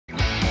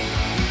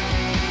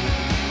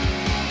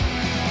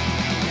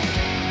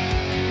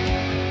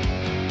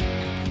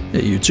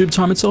Hey YouTube,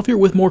 Time Itself here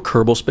with more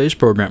Kerbal Space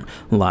Program.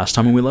 Last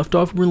time when we left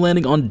off, we were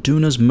landing on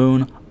Duna's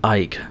moon,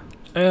 Ike.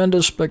 And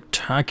a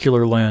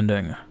spectacular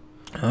landing.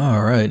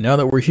 Alright, now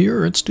that we're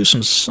here, let's do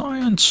some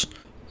science.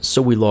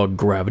 So we log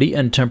gravity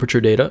and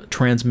temperature data,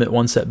 transmit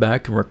one set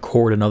back, and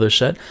record another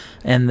set.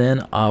 And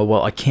then,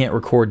 well, I can't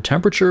record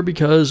temperature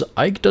because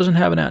Ike doesn't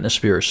have an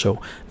atmosphere,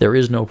 so there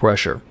is no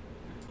pressure.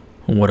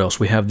 What else?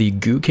 We have the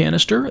goo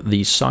canister,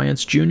 the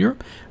Science Junior,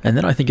 and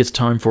then I think it's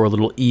time for a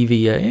little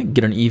EVA,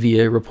 get an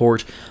EVA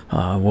report.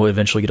 We'll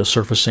eventually get a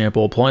surface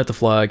sample, plant the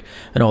flag,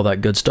 and all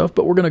that good stuff,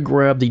 but we're going to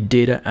grab the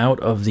data out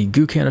of the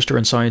goo canister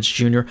and Science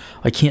Junior.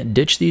 I can't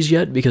ditch these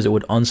yet because it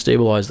would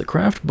unstabilize the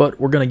craft, but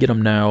we're going to get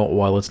them now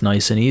while it's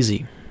nice and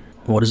easy.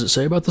 What does it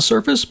say about the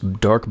surface?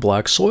 Dark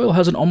black soil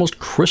has an almost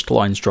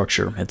crystalline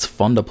structure. It's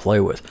fun to play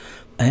with.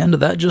 And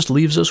that just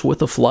leaves us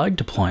with a flag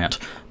to plant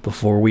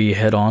before we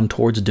head on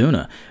towards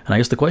Duna. And I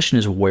guess the question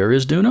is, where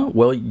is Duna?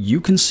 Well,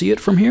 you can see it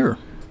from here.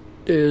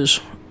 It is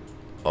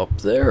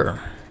up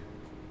there.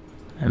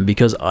 And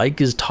because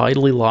Ike is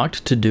tidally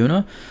locked to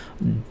Duna,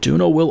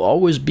 Duna will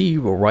always be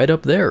right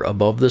up there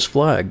above this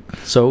flag.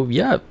 So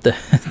yeah,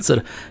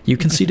 you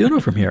can see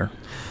Duna from here.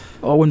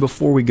 Oh, and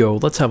before we go,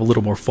 let's have a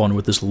little more fun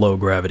with this low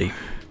gravity.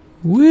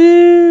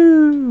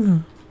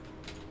 Woo!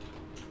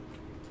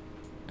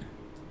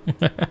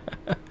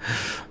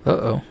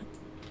 Uh-oh.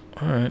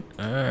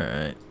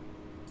 Alright.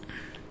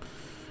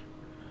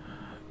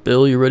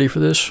 Bill, you ready for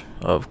this?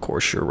 Of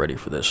course you're ready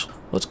for this.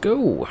 Let's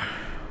go!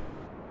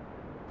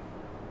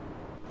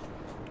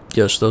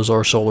 Yes, those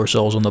are solar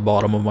cells on the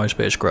bottom of my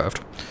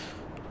spacecraft.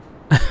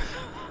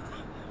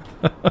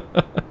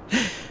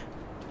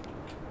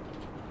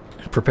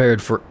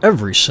 Prepared for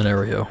every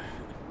scenario.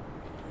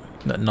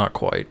 Not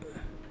quite.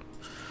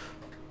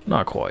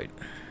 Not quite.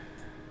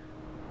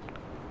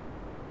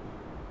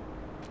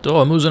 Oh,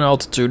 I'm losing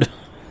altitude.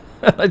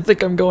 I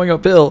think I'm going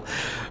uphill.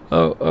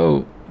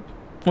 Oh.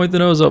 Point the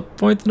nose up.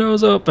 Point the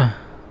nose up.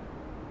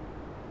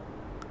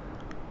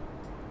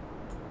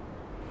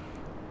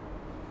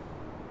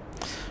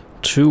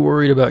 Too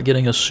worried about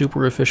getting a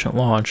super efficient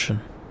launch.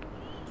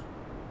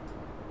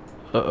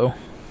 Uh-oh.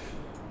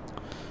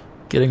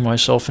 Getting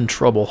myself in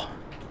trouble.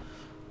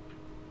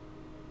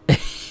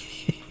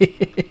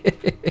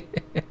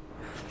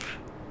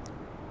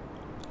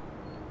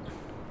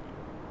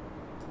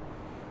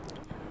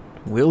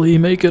 Will he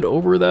make it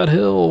over that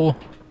hill?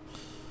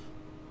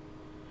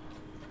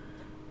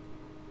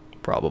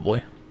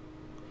 Probably.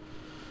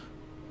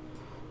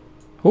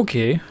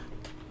 Okay.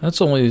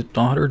 That's only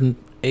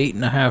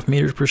 108.5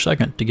 meters per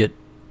second to get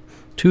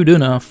to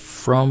Duna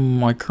from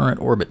my current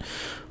orbit.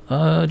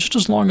 Just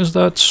as long as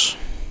that's...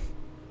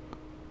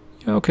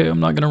 Yeah, okay,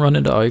 I'm not going to run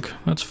into Ike.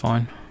 That's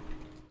fine.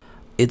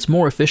 It's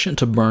more efficient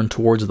to burn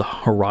towards the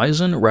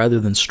horizon rather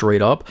than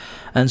straight up,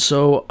 and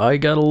so I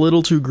got a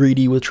little too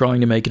greedy with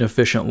trying to make an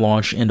efficient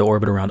launch into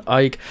orbit around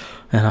Ike,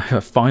 and I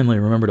finally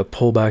remember to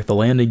pull back the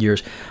landing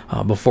gears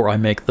before I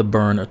make the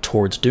burn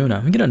towards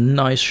Duna. We get a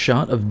nice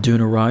shot of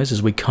Duna rise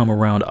as we come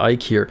around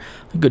Ike here.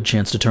 A good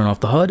chance to turn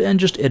off the HUD and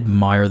just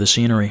admire the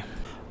scenery.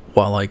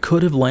 While I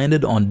could have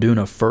landed on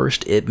Duna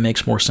first, it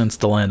makes more sense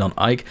to land on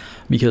Ike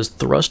because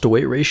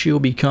thrust-to-weight ratio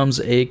becomes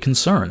a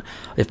concern.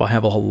 If I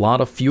have a lot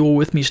of fuel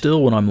with me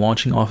still when I'm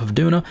launching off of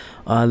Duna,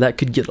 that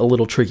could get a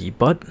little tricky,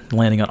 but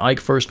landing on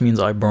Ike first means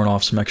I burn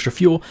off some extra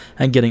fuel,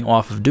 and getting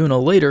off of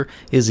Duna later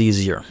is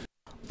easier.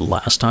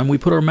 Last time we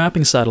put our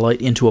mapping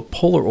satellite into a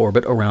polar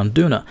orbit around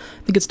Duna.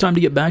 I think it's time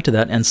to get back to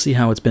that and see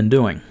how it's been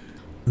doing.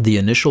 The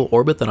initial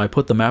orbit that I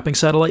put the mapping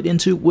satellite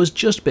into was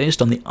just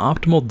based on the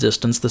optimal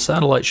distance the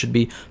satellite should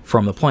be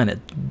from the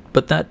planet,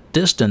 but that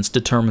distance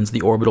determines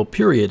the orbital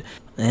period,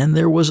 and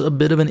there was a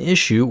bit of an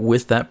issue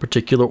with that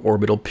particular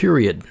orbital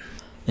period.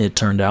 It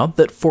turned out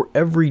that for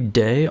every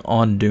day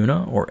on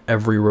Duna, or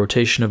every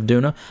rotation of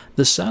Duna,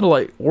 the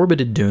satellite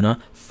orbited Duna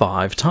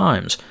 5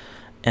 times.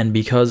 And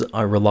because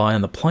I rely on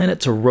the planet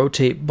to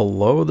rotate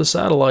below the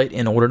satellite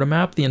in order to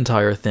map the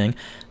entire thing,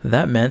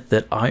 that meant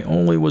that I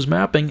only was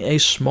mapping a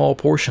small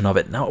portion of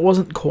it. Now, it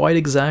wasn't quite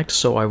exact,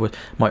 so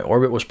my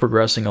orbit was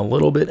progressing a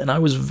little bit, and I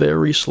was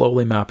very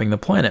slowly mapping the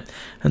planet.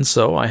 And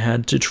so I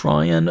had to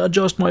try and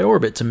adjust my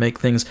orbit to make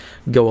things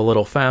go a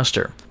little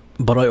faster.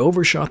 But I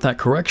overshot that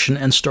correction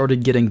and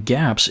started getting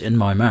gaps in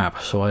my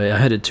map, so I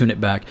had to tune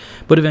it back.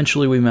 But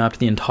eventually we mapped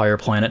the entire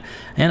planet,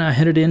 and I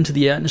headed into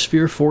the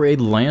atmosphere for a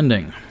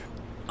landing.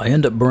 I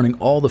end up burning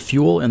all the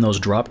fuel in those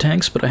drop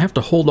tanks, but I have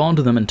to hold on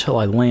to them until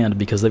I land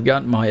because they've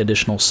got my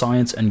additional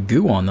science and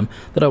goo on them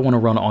that I want to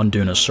run on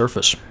Duna's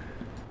surface.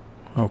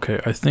 Okay,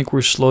 I think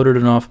we're slowed it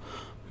enough.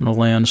 I'm going to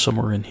land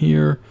somewhere in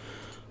here.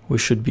 We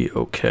should be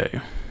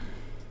okay.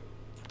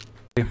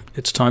 Okay,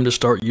 it's time to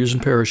start using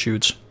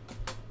parachutes.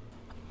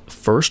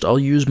 First, I'll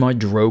use my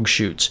drogue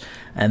chutes,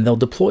 and they'll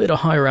deploy at a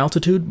higher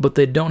altitude, but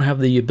they don't have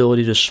the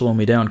ability to slow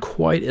me down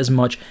quite as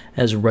much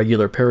as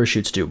regular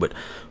parachutes do. But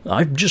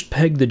I've just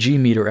pegged the G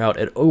meter out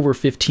at over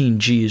 15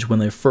 Gs when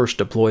they first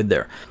deployed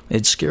there.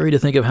 It's scary to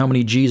think of how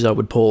many Gs I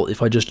would pull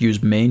if I just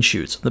used main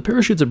chutes. The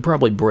parachutes would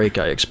probably break,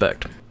 I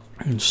expect.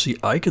 You can see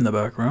Ike in the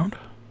background.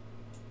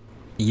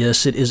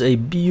 Yes, it is a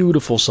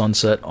beautiful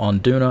sunset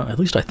on Duna. At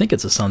least I think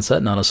it's a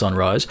sunset, not a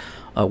sunrise.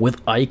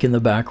 With Ike in the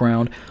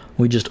background,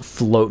 we just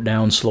float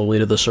down slowly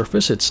to the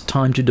surface. It's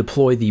time to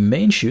deploy the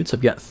main chutes.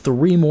 I've got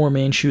 3 more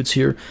main chutes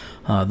here.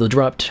 The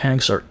drop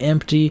tanks are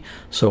empty,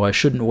 so I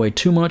shouldn't weigh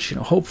too much.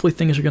 Hopefully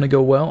things are going to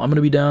go well. I'm going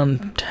to be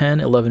down 10,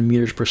 11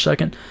 meters per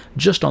second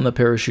just on the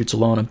parachutes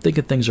alone. I'm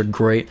thinking things are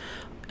great.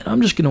 And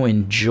I'm just going to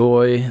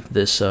enjoy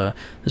this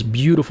this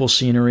beautiful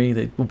scenery,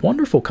 the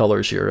wonderful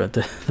colors here.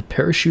 The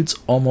parachutes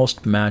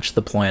almost match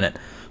the planet.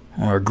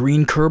 Our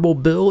green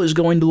Kerbal bill is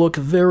going to look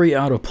very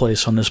out of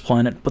place on this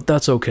planet, but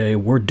that's okay.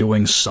 We're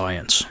doing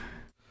science.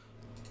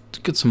 Let's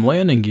get some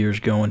landing gears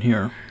going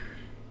here.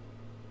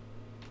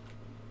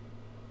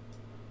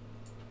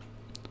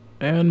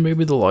 And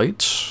maybe the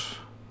lights.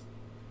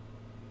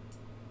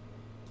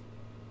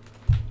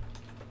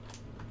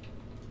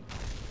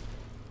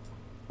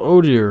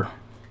 Oh dear.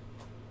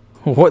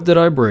 What did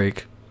I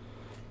break?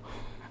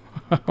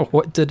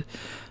 What did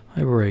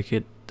I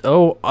break?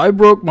 Oh, I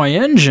broke my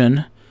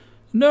engine?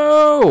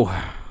 No!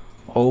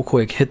 Oh,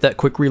 quick, hit that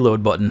quick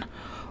reload button.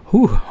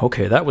 Whew,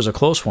 okay, that was a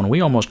close one. We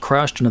almost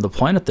crashed into the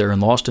planet there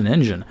and lost an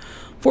engine.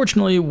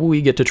 Fortunately,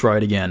 we get to try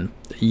it again.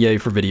 Yay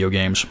for video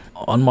games.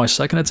 On my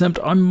second attempt,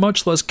 I'm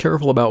much less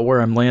careful about where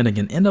I'm landing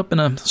and end up in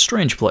a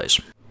strange place.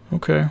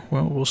 Okay,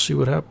 well, we'll see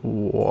what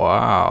happens.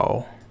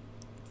 Wow.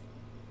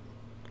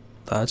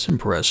 That's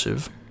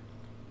impressive.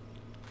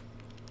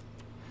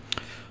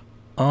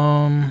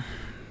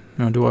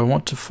 Now do I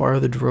want to fire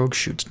the drogue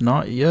chutes?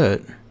 Not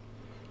yet.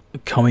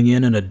 Coming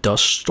in a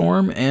dust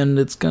storm, and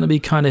it's going to be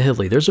kind of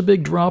hilly. There's a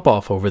big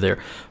drop-off over there.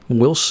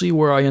 We'll see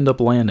where I end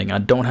up landing. I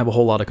don't have a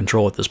whole lot of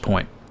control at this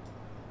point.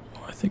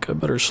 I think I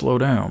better slow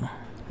down.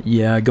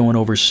 Yeah, going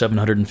over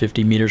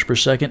 750 meters per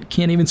second.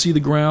 Can't even see the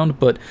ground,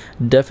 but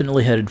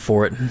definitely headed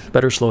for it.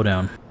 Better slow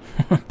down.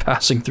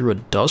 Passing through a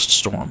dust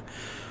storm.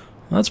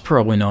 That's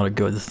probably not a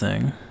good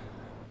thing.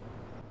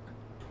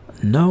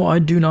 No, I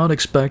do not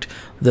expect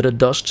that a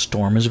dust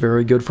storm is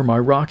very good for my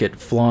rocket,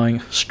 flying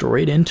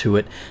straight into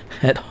it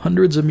at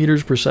hundreds of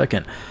meters per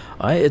second.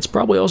 It's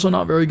probably also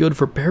not very good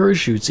for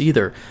parachutes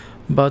either,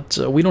 but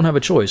we don't have a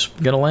choice.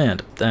 We're gonna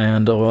land,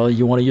 and well,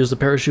 you want to use the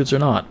parachutes or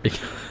not?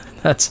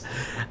 That's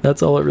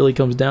all it really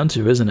comes down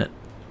to, isn't it?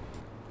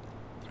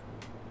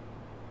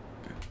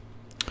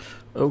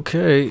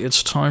 Okay,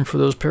 it's time for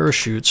those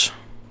parachutes.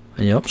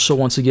 Yep, so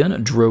once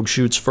again, drogue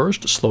chutes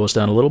first, slow us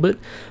down a little bit,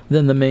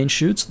 then the main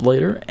chutes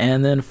later,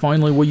 and then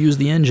finally we'll use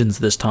the engines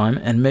this time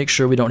and make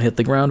sure we don't hit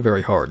the ground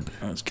very hard.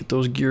 Let's get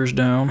those gears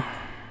down.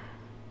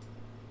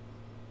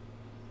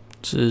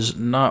 This is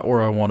not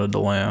where I wanted to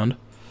land.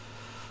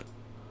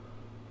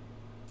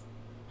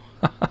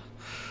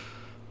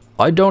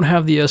 I don't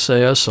have the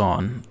SAS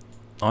on.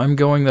 I'm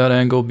going that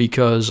angle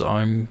because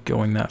I'm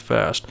going that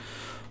fast.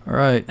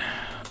 Alright,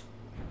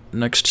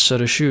 next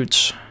set of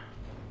chutes.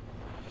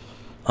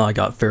 I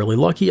got fairly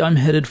lucky. I'm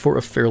headed for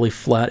a fairly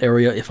flat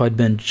area. If I'd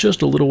been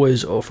just a little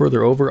ways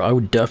further over, I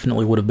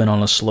definitely would have been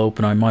on a slope,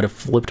 and I might have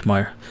flipped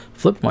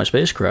my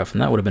spacecraft,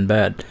 and that would have been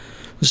bad.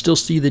 We still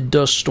see the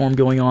dust storm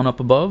going on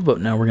up above,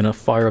 but now we're going to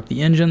fire up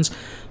the engines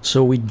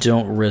so we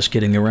don't risk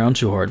hitting the ground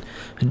too hard.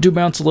 I do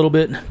bounce a little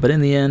bit, but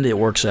in the end, it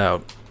works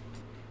out.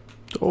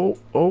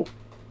 Oh.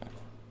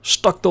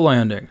 Stuck the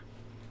landing.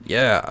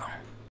 Yeah.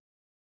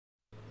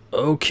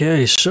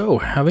 Okay, so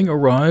having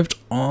arrived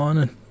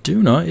on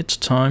Duna, it's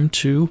time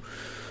to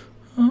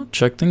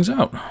check things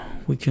out.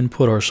 We can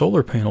put our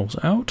solar panels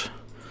out.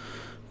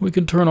 We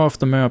can turn off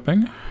the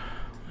mapping.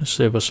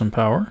 Save us some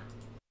power.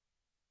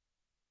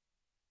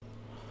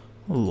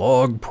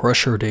 Log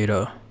pressure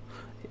data.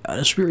 The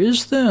atmosphere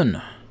is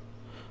thin.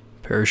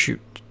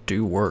 Parachute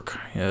do work,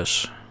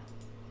 yes.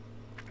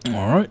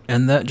 Alright,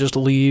 and that just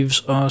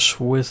leaves us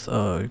with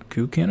a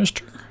goo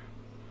canister.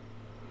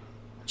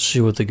 Let's see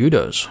what the goo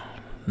does.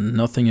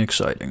 Nothing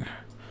exciting.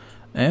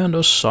 And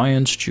a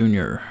Science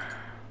Junior.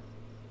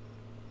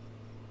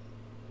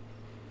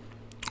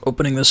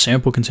 Opening the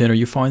sample container,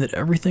 you find that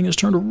everything is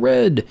turned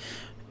red.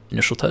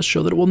 Initial tests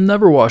show that it will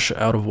never wash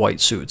out of white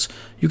suits.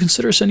 You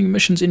consider sending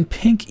missions in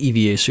pink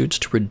EVA suits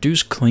to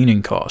reduce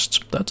cleaning costs.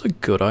 That's a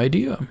good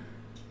idea.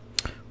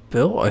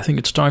 Bill, I think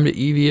it's time to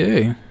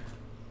EVA.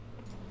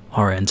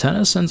 Our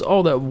antenna sends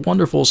all that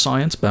wonderful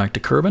science back to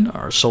Kerman.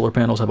 Our solar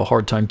panels have a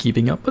hard time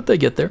keeping up, but they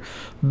get there.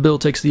 Bill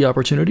takes the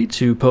opportunity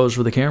to pose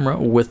for the camera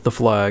with the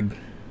flag.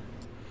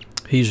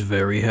 He's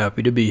very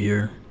happy to be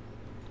here.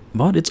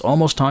 But it's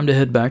almost time to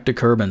head back to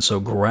Kerman, so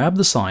grab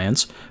the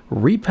science,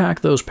 repack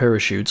those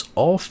parachutes,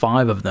 all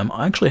 5 of them.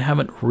 I actually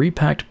haven't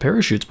repacked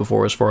parachutes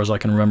before as far as I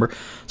can remember,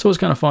 so it was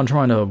kind of fun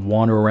trying to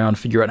wander around,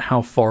 figure out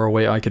how far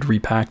away I could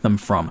repack them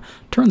from.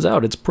 Turns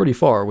out it's pretty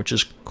far, which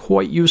is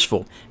quite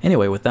useful.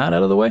 Anyway, with that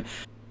out of the way,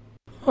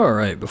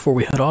 alright, before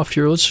we head off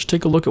here, let's just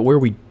take a look at where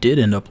we did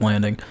end up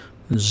landing.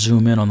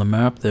 Zoom in on the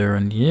map there,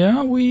 and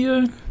yeah,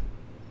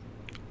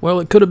 well,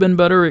 it could have been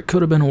better, it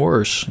could have been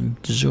worse.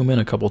 Zoom in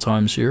a couple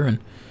times here, and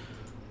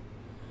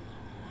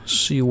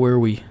see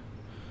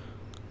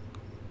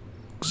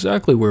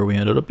exactly where we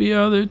ended up.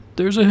 Yeah,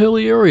 there's a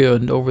hilly area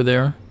over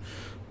there.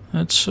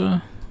 That's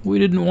We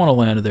didn't want to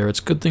land there. It's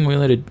a good thing we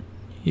landed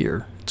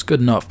here. It's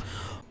good enough.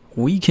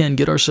 We can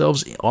get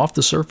ourselves off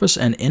the surface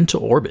and into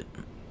orbit.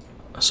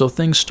 So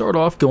things start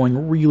off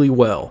going really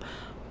well.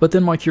 But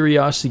then my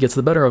curiosity gets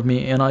the better of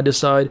me, and I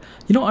decide,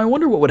 you know, I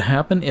wonder what would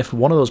happen if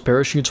one of those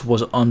parachutes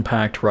was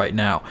unpacked right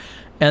now,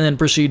 and then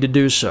proceed to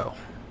do so.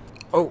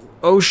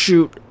 Oh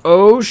shoot,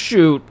 oh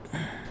shoot.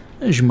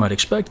 As you might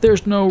expect,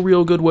 there's no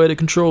real good way to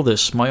control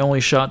this. My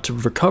only shot to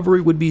recovery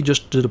would be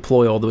just to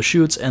deploy all those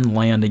chutes and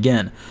land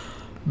again.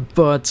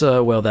 But,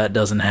 well, that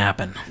doesn't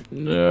happen.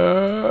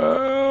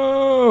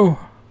 No!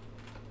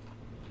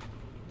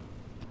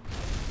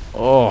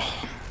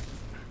 Oh.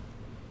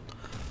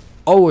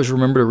 Always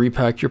remember to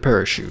repack your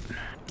parachute.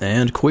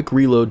 And quick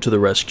reload to the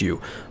rescue.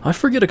 I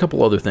forget a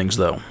couple other things,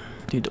 though.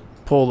 Need to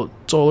pull the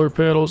solar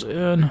panels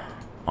in.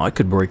 I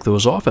could break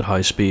those off at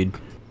high speed.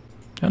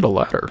 And a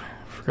ladder.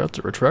 Forgot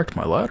to retract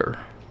my ladder.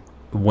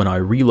 When I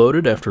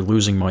reloaded after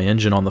losing my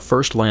engine on the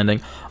first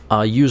landing,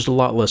 I used a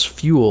lot less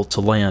fuel to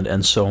land,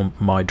 and so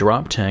my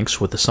drop tanks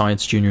with the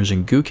Science Juniors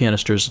and goo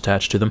canisters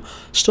attached to them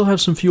still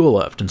have some fuel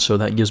left, and so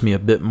that gives me a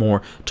bit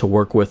more to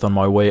work with on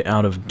my way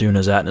out of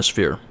Duna's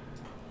atmosphere.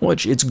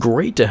 Which, it's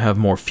great to have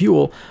more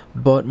fuel,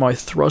 but my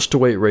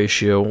thrust-to-weight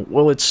ratio,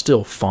 well, it's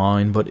still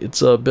fine, but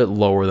it's a bit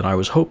lower than I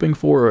was hoping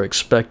for or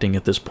expecting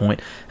at this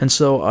point, and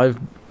so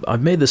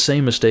I've made the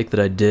same mistake that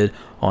I did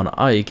on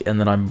Ike, and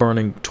then I'm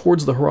burning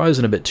towards the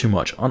horizon a bit too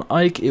much. On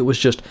Ike, it was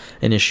just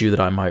an issue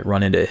that I might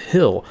run into a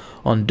hill.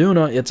 On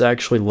Duna, it's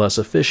actually less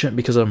efficient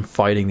because I'm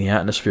fighting the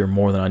atmosphere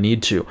more than I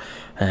need to,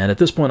 and at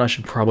this point I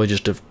should probably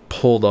just have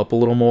pulled up a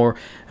little more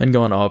and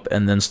gone up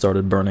and then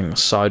started burning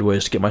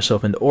sideways to get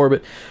myself into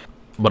orbit.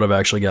 But I've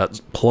actually got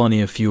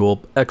plenty of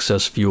fuel,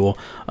 excess fuel.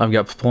 I've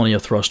got plenty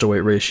of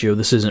thrust-to-weight ratio.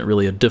 This isn't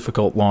really a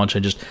difficult launch,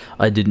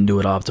 I didn't do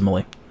it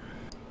optimally.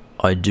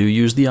 I do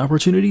use the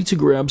opportunity to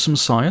grab some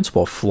science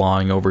while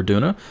flying over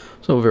Duna,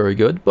 so very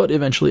good, but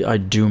eventually I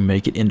do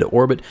make it into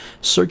orbit,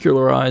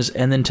 circularize,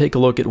 and then take a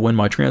look at when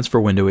my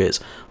transfer window is.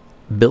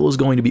 Bill is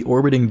going to be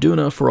orbiting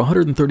Duna for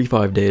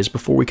 135 days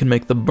before we can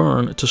make the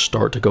burn to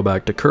start to go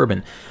back to Kerbal.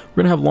 We're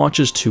going to have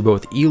launches to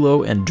both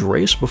Elo and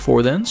Drace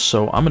before then,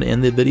 so I'm going to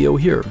end the video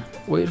here.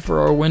 Wait for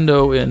our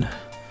window in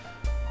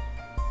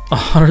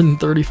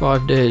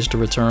 135 days to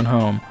return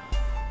home.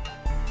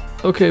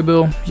 Okay,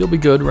 Bill, you'll be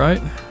good,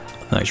 right?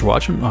 Thanks for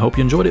watching, I hope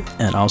you enjoyed it,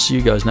 and I'll see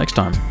you guys next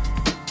time.